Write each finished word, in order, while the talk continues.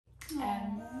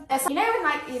You know when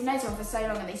like you've known someone for so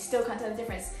long and they still can't tell the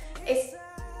difference? It's,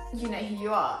 you know who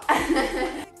you are.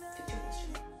 I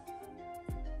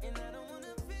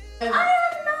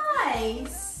am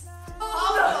nice.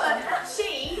 Hold on.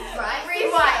 She, right,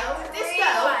 Rewind. This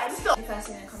girl. Stop. The first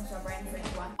thing that comes to our brain, 3, 2,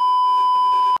 1.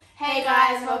 Hey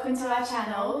guys, welcome to our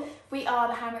channel. We are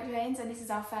the Hamlet Twins and this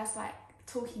is our first like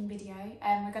talking video.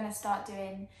 We're gonna start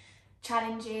doing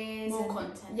challenges, more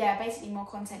content. Yeah, basically more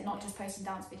content, not just posting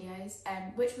dance videos,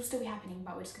 which will still be happening,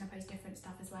 but we're just gonna post different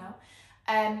stuff as well.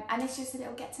 And it's just a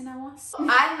little get to know us. I'm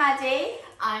Maddie.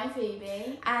 I'm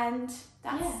Phoebe. And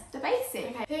that's the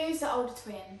basic. Okay. Who's the older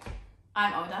twin?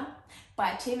 I'm older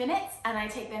by 2 minutes, and I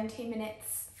take them 2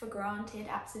 minutes for granted,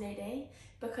 absolutely,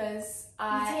 because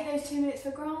You take those 2 minutes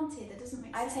for granted. That doesn't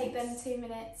make sense. I take them 2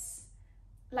 minutes.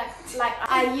 Like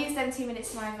I use them 2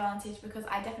 minutes to my advantage because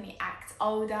I definitely act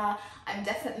older. I'm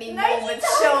definitely more mature.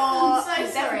 I'm so I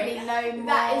sorry. definitely know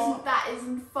more. That is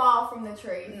far from the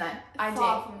truth. No, I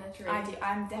far do. from the truth. I do.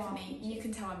 I'm definitely. You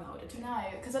can tell I'm the older twin. No,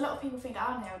 because a lot of people think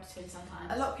I'm the older twin sometimes.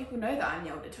 A lot of people know that I'm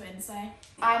the older twin, so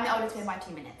I'm the older twin by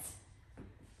 2 minutes.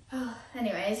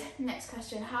 Anyways, next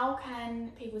question. How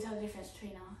can people tell the difference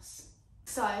between us?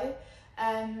 So,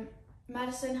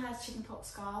 Madison has chickenpox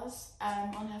scars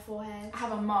on her forehead. I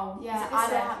have a mole. Yeah, I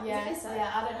don't have. have.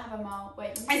 Yeah, I don't have a mole.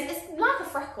 Wait, It's like a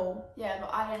freckle. yeah, but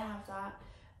I don't have that.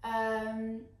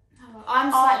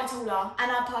 I'm slightly taller. And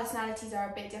our personalities are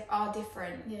a bit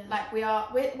different. Yeah. Like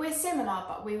we're similar,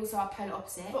 but we also are polar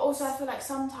opposite. But also, I feel like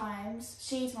sometimes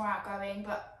she's more outgoing,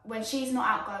 but when she's not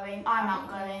outgoing, I'm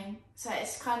outgoing. So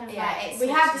it's kind of like we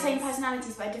have the same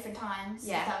personalities, but at different times.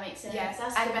 Yeah, if that makes sense. Yeah,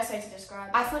 That's the best way to describe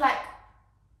it. I feel like,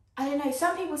 I don't know,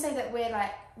 some people say that we're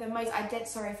like the most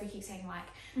sorry if we keep saying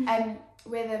like,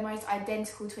 we're the most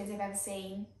identical twins they've ever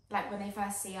seen, like when they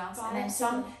first see us. But and then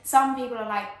some people are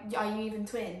like, are you even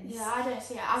twins? Yeah, I don't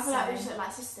see it. I feel like we just look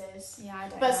like sisters. Yeah, I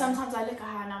don't But know. Sometimes I look at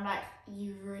her and I'm like,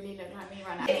 you really look like me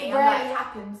right now. It rarely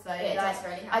happens though. It like, does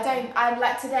really happen. I'm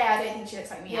like today, I don't think she looks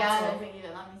like me Yeah, at I all. don't think you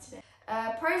look like me today.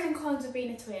 Pros and cons of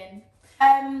being a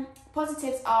twin.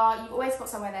 Positives are you've always got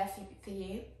somewhere there for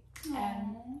you.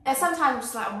 There's sometimes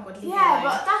just like, oh my god, leave me Yeah, alone.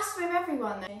 but that's with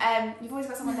everyone though. You've always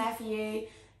got someone there for you.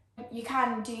 You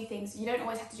can do things. You don't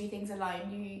always have to do things alone.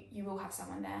 You will have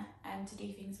someone there to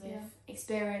do things with,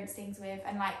 experience things with,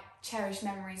 and like cherish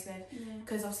memories with.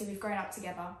 Because obviously we've grown up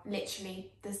together,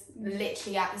 literally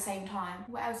at the same time.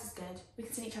 What else is good? We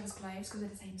can see each other's clothes because we're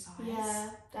the same size.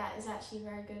 Yeah, that is actually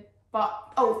very good.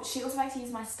 But she also likes to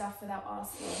use my stuff without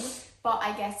asking. But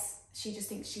I guess she just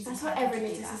thinks she's. That's what every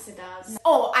little sister does.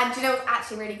 Oh, and do you know what's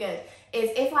actually really good is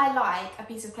if I like a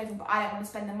piece of clothing but I don't want to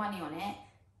spend the money on it.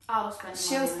 I'll spend.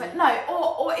 She'll spend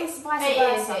or it's vice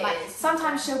versa. Like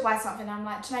sometimes she'll buy something and I'm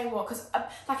like, do you know what? Because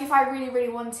like if I really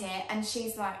want it and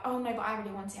she's like, oh no, but I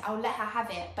really want it, I'll let her have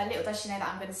it. But little does she know that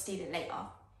I'm going to steal it later.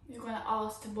 You're going to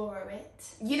ask to borrow it.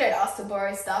 You don't ask to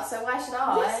borrow stuff, so why should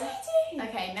I? Yes, I do.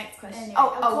 Okay, next question. Anyway,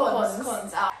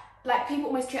 Cons. Like people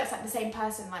almost treat us like the same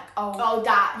person. Like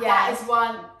that is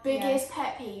one biggest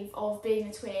pet peeve of being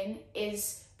a twin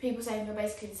is people saying we're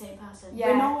basically the same person. Yeah,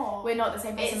 we're not the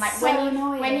same person. It's like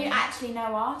so when you actually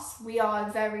know us, we are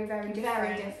very different.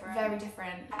 Very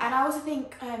different. And I also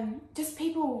think just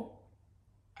people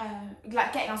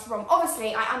like getting us wrong.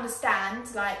 Obviously, I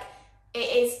understand like it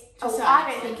is.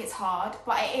 I don't think it's hard,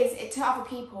 but it is to other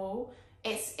people.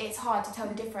 It's hard to tell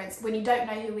the difference when you don't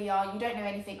know who we are, you don't know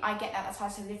anything. I get that, that's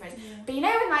hard to tell the difference. But you know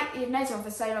when like you've known someone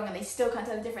for so long and they still can't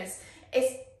tell the difference,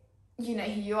 it's, you know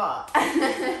who you are. You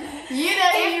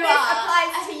know who you are. If this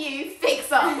applies to you,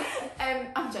 fix up.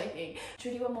 I'm joking.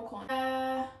 Should we do one more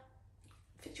con?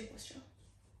 Fix your posture.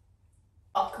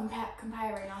 Oh,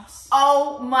 comparing us.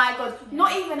 Oh my god.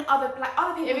 Not even other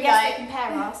people, yes, they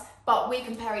compare us, but we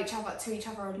compare each other to each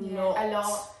other a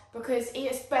lot. Because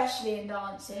especially in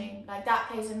dancing, like that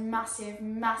plays a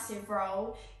massive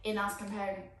role in us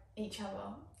comparing each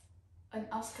other. And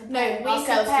us comparing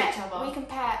ourselves to each other.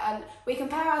 We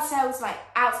compare ourselves like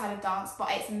outside of dance,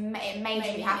 but it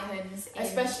majorly happens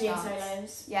especially in dance.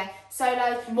 Solos. Yeah,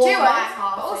 solos, More duos, like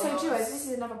half but also of duos. us. This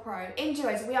is another pro. In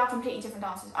duos, we are completely different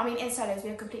dancers. I mean, in solos, we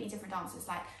are completely different dancers.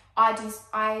 Like I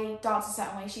dance a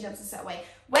certain way, she dances a certain way.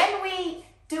 When we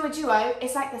do a duo,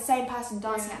 it's like the same person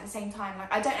dancing at the same time.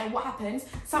 Like I don't know what happens.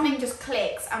 Something just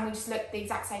clicks and we just look the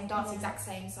exact same, dance the exact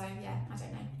same. So yeah, I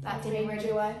don't know. That didn't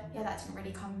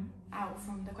really come out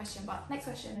from the question. But next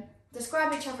question.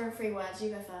 Describe each other in 3 words.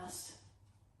 You go first.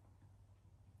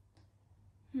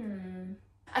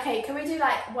 Okay, can we do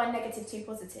like 1 negative, 2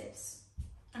 positives?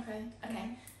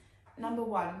 Okay. Number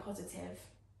 1 positive.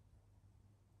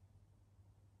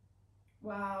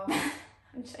 Wow.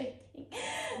 I'm joking.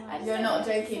 You're not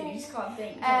joking, you just can't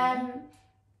think.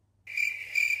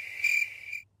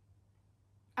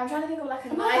 I'm trying to think of like a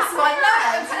nice one. No,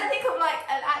 I'm trying to think of like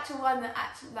an actual one that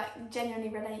actually like genuinely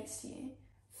relates to you.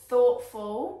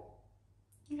 Thoughtful.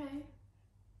 Okay.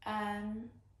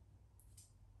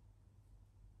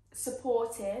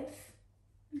 Supportive.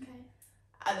 Okay.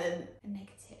 And then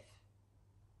negative.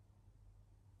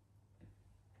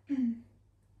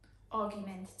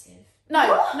 Argumentative.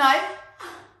 No. No.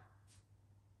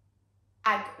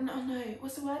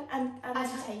 What's the word?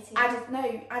 Agitating.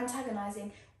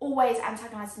 Antagonising. Always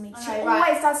antagonising me. Okay, She right.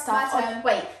 always does stuff. My turn.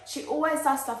 She always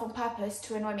does stuff on purpose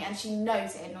to annoy me, and she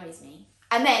knows it annoys me.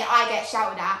 And then I get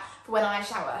shouted at for when I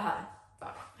shout at her.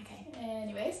 But okay.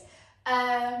 Anyways,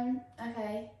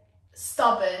 okay.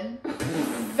 Stubborn.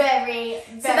 very.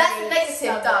 So that's the negative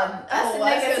stubborn. done. That's the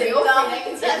negative done.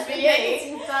 That's the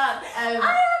negative done.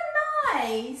 I am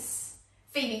nice.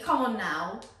 Phoebe, come on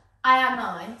now. I am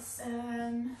nice.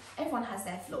 Everyone has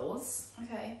their flaws.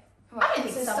 Okay. Right. I don't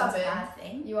think so stubborn's a bad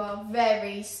thing. You are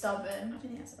very stubborn. I don't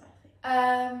think that's a bad thing.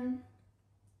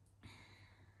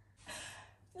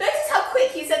 Notice how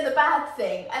quick you said the bad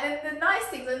thing, and then the nice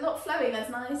things are not flowing as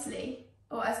nicely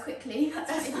or as quickly.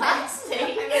 As nicely.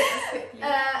 As quickly.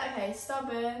 Okay,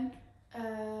 stubborn.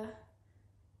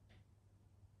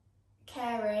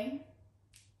 Caring.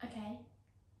 Okay.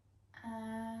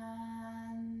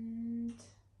 And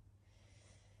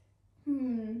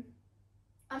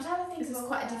I'm trying to think. This is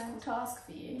quite a difficult task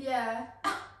for you. Yeah.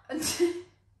 That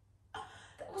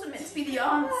wasn't meant to be the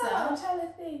answer. I'm trying to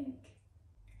think.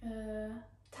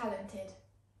 Talented.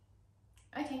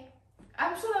 Okay.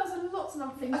 I'm sure there was lots of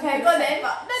other things. Okay, go on then. Go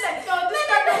on,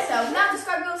 describe yourself. Now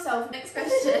describe yourself. Next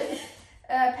question.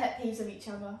 Pet peeves of each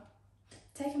other.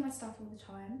 Taking my stuff all the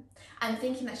time and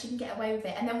thinking that she can get away with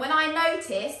it. And then when I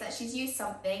notice that she's used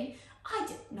something, I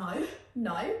didn't know.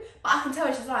 No. But I can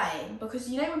tell she's lying, because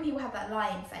you know when people have that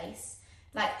lying face?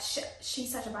 Like,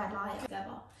 she's such a bad liar.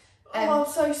 I'm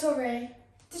so sorry.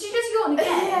 Did you just yawn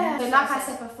again? Yeah. So like I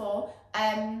said before,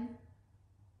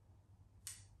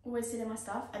 always stealing my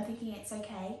stuff and thinking it's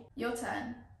okay. Your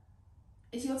turn.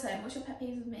 It's your turn. What's your pet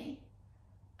peeves with me?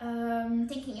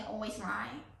 Thinking you're always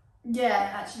right. Yeah,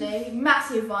 actually.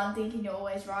 Massive one, thinking you're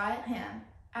always right. Yeah.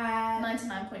 And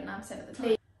 99.9% of the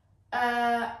time.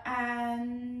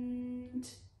 And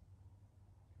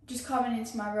just coming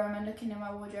into my room and looking in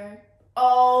my wardrobe.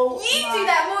 Oh, you do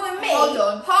that more than me. Hold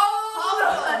on.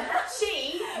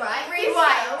 She, right,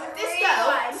 rewind. This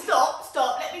girl,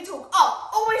 stop, let me talk. Oh,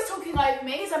 always talking over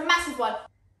me. It's a massive one.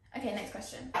 Okay, next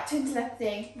question. Twin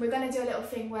telepathy. We're going to do a little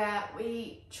thing where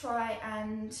we try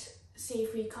and see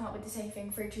if we come up with the same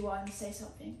thing. 3, 2, 1, say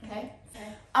something. Okay.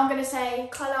 I'm going to say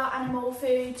colour, animal,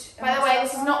 food. By the way,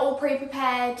 this is not all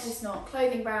pre-prepared. It's not.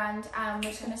 Clothing brand. And we're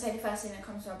just going to say the first thing that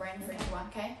comes to our brain. 3, 2, 1.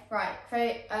 Okay. Right.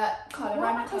 Colour. Why am I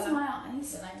random closing colour. my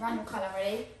eyes? I don't know. Random colour.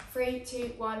 Ready? 3,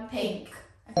 2, 1. Pink.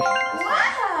 Okay.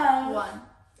 Wow. 1.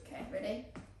 Okay. Ready?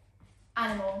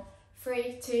 Animal.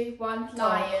 3, 2, 1. Dog.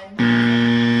 Lion.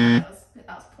 That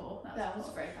was poor. That was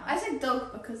very bad. I said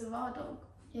dog because of our dog.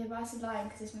 Yeah, but I said lion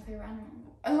because it's my favourite animal.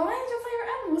 A lion's your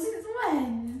favourite animal since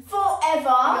when?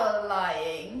 Forever. You're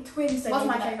lying. Twins don't What's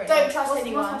my even know. favourite? Don't trust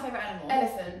anyone. What's my favourite animal?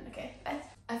 Elephant. Okay.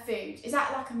 A food. Is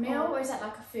that like a meal or is that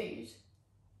like a food?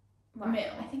 Right.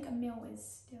 Meal. I think a meal is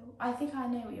still. I think I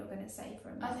know what you're going to say for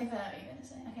a meal. I think I know what you're going to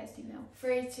say. Okay, let's do meal.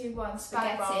 3, 2, 1.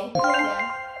 Spaghetti. Spaghetti.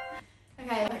 Yeah.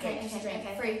 Okay.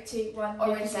 Okay. 3, 2, 1.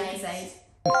 Orange Lucozade. Lucozade.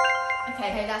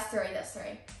 Okay, that's 3.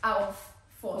 Out of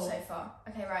 4 Four. so far.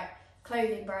 Okay, right.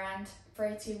 Clothing brand.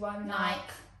 3, 2, 1. Nike.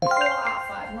 4 out of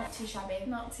 5. Not too shabby.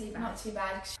 Not too bad. Not too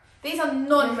bad. These are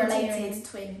non-related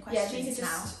twin questions. Yeah, these are now.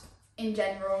 just in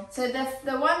general. So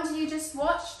the ones you just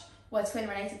watched were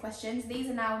twin-related questions. These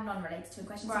are now non-related twin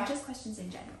questions. Right. And just questions in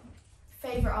general.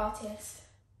 Favourite artist.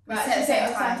 Right, Say so it at same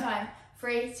the time. same time.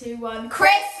 3, 2, 1.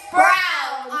 Chris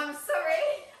Brown! I'm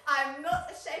sorry. I'm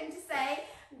not ashamed to say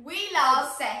we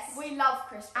love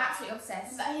Chris Brown. Absolutely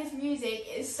obsessed. But his music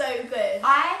is so good.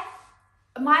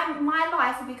 My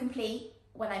life will be complete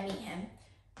when I meet him.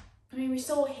 I mean, we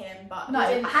saw him, but No, we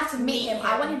I didn't have to meet him.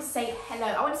 I want him to say hello.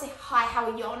 I want to say hi,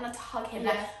 how are you? I want to hug him.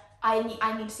 Yeah. Like, I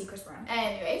need to see Chris Brown.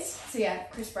 Anyways, so yeah,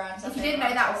 Chris Brown. If you didn't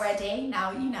know that already,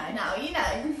 now you know. Now you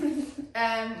know.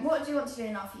 What do you want to do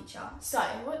in our future? So,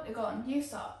 go on, you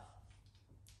start.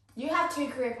 You have 2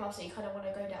 career paths that you kind of want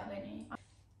to go down, don't you?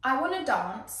 I want to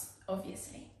dance,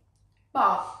 obviously,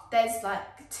 but there's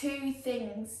like 2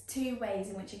 ways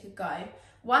in which it could go.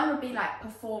 One would be like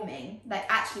performing, like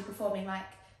actually performing, like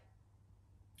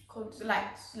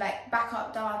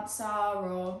backup dancer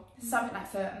or something like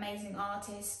for amazing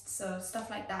artists or stuff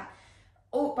like that.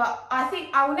 but I think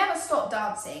I will never stop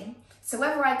dancing. So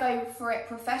whether I go for it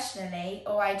professionally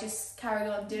or I just carry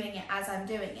on doing it as I'm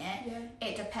doing it,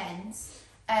 it depends.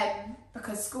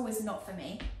 Because school is not for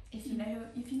me. If you know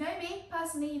me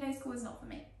personally, you know school is not for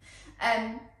me.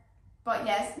 But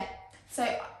yes, so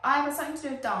I have something to do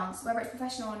with dance, whether it's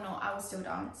professional or not. I will still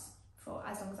dance for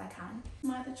as long as I can.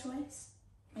 My other choice,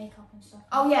 makeup and stuff.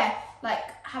 Oh yeah, like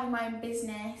having my own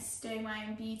business, doing my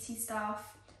own beauty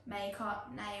stuff,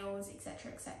 makeup, nails,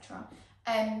 etc., etc.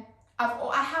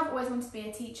 I have always wanted to be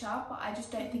a teacher, but I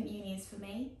just don't think uni is for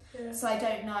me. Yeah. So I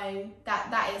don't know,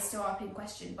 that is still up in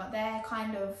question, but they're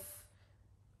kind of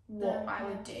what I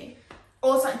would do.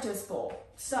 Or something to do with sport.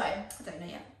 So, I don't know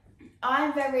yet.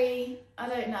 I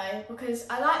don't know, because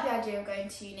I like the idea of going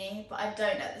to uni, but I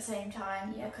don't at the same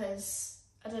time, because,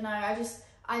 I don't know,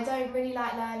 I don't really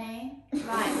like learning.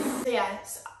 Like, so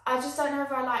I just don't know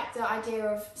if I like the idea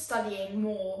of studying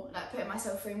more, like putting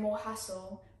myself through more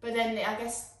hassle, but then I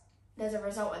guess there's a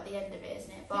result at the end of it,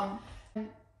 isn't it?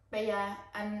 But yeah,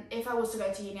 and if I was to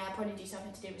go to uni, I'd probably do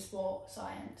something to do with sport,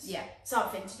 science. Yeah.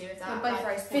 Something to do with that. Both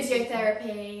like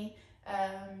physiotherapy.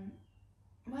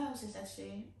 What else is there to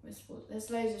do with sport? There's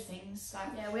loads of things. Like,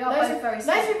 yeah, we are both very. Loads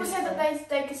of people said that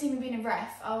they could see me being a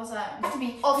ref. I was like, you have to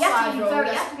be offside rule,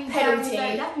 penalty. You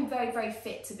have to be very, very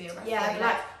fit to be a referee. Yeah,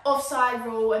 like offside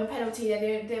rule and penalty.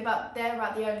 They're about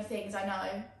the only things I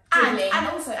know. And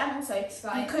also,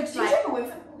 like, you could do you dribble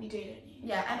with football? You do, don't you?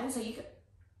 Yeah, and also you could.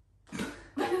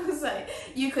 Also,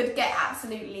 you could get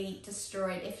absolutely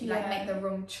destroyed if you like make the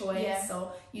wrong choice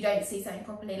or you don't see something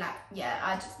properly. Like, But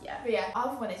yeah,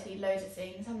 I've wanted to be loads of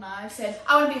things, haven't I? I've said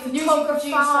I want to be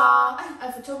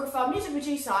a photographer, music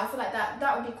producer. I feel like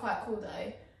that would be quite cool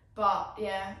though. But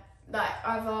yeah, like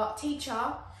either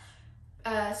teacher,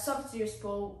 something to do with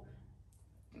sport,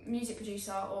 music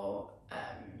producer, or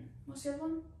what's the other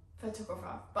one?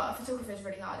 Photographer. But a photographer is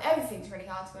really hard. Everything's really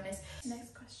hard, to be honest.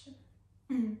 Next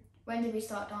question. When did we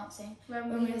start dancing?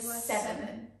 When we were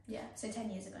 7. Yeah, so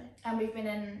 10 years ago. And we've been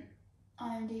in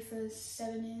IMD for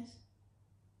 7 years?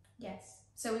 Yes.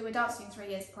 So we were dancing 3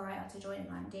 years prior to joining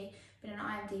IMD. Been in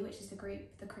IMD, which is the crew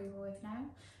we're with now,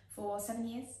 for 7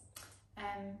 years.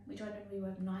 We joined when we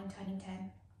were 9, turning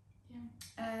 10.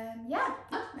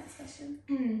 Next question.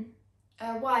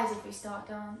 Why did we start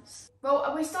dance?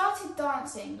 Well, we started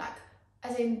dancing, like,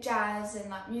 as in jazz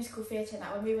and like musical theatre and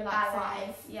that when we were like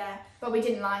 5. Yeah. But we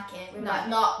didn't like it. We were like,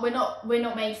 we're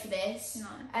not made for this. No.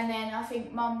 And then I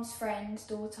think Mum's friend's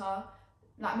daughter,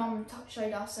 like Mum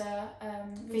showed us a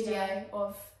video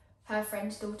of her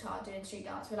friend's daughter doing street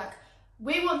dance. We're like,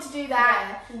 we want to do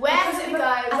that. Yeah. Where can we go?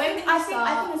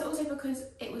 I think it's also because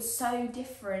it was so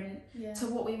different to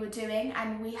what we were doing,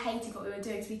 and we hated what we were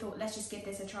doing, so we thought, let's just give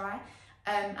this a try.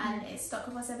 And it's stuck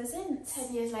with us ever since.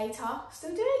 10 years later,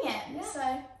 still doing it. Yeah. So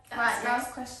right,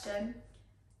 last question.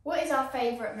 What is our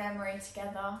favourite memory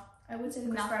together? I would say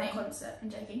the Chris Brown concert. I'm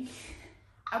joking.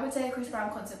 I would say a Chris Brown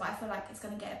concert, but I feel like it's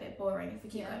going to get a bit boring if we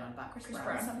keep going on about Chris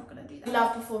Brown. So I'm not going to do that. We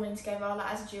love performing together,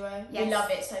 like as a duo. Yes. We love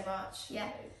it so much. Yeah.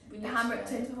 The Hamrick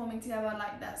twins performing together,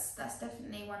 like that's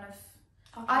definitely one of.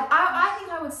 Okay. I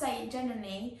think I would say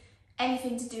genuinely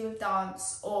anything to do with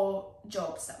dance or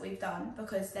jobs that we've done,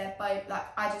 because they're both like,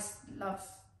 I just love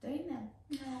doing them.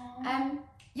 Aww.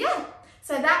 Yeah,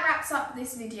 so that wraps up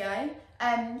this video.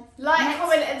 Like,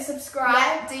 comment and subscribe.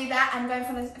 Yeah, do that, and go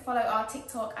and follow our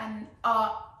TikTok and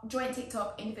our joint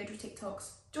TikTok, individual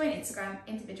TikToks, joint Instagram,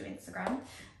 individual Instagram.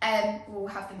 We'll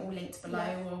have them all linked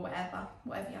below or whatever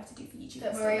you have to do for YouTube.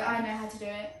 Don't worry, I know how to do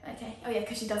it. Okay. Oh yeah,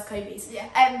 because she does Kobe's.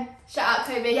 Yeah. Shout out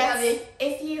Kobe. Yes. Love you.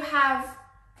 If you have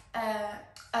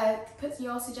put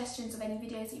your suggestions of any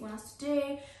videos that you want us to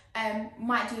do.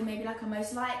 Might do maybe like a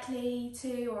most likely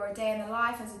to, or a day in the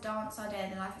life as a dancer, day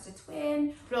in the life as a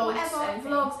twin,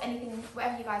 vlogs, anything,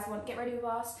 whatever you guys want. Get ready with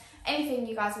us. Anything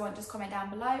you guys want, just comment down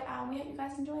below, and we hope you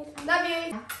guys enjoyed. Love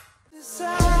you.